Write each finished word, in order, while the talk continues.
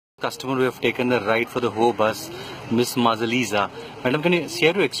Customer who have taken the ride for the HOHO bus, Miss Mazaliza. Madam, can you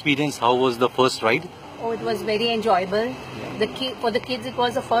share your experience? How was the first ride? Oh, it was very enjoyable. For the kids, it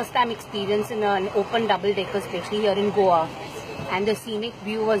was the first time experience in an open double-decker, especially here in Goa. And the scenic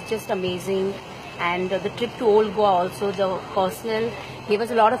view was just amazing. And the trip to Old Goa also, the personnel gave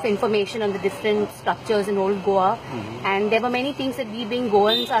us a lot of information on the different structures in Old Goa. And there were many things that we being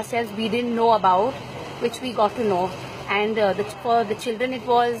Goans ourselves, we didn't know about, which we got to know. And for the children, it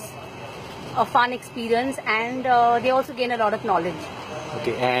was a fun experience, and they also gained a lot of knowledge.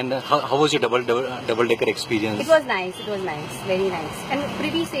 Okay, and how was your double-decker experience? It was nice, very nice, and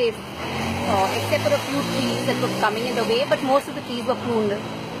pretty safe, except for a few trees that were coming in the way, but most of the trees were pruned.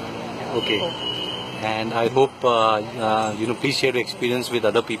 Okay, and I hope, please share your experience with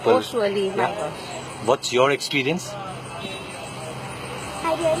other people. Oh, surely. Yeah. What's your experience?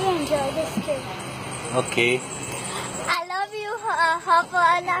 I really enjoyed this trip. Okay. I love you, HOHO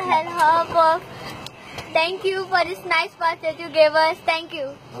and HOHO. Thank you for this nice bus that you gave us. Thank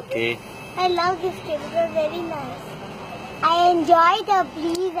you. Okay. I love this trip. It was very nice. I enjoyed the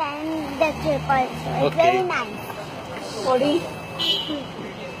breeze and the trip also. It's very nice. Sorry.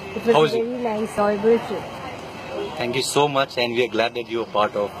 It was a very nice, enjoyable trip. Thank you so much, and we are glad that you are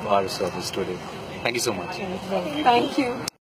part of our service today. Thank you so much. Thank you.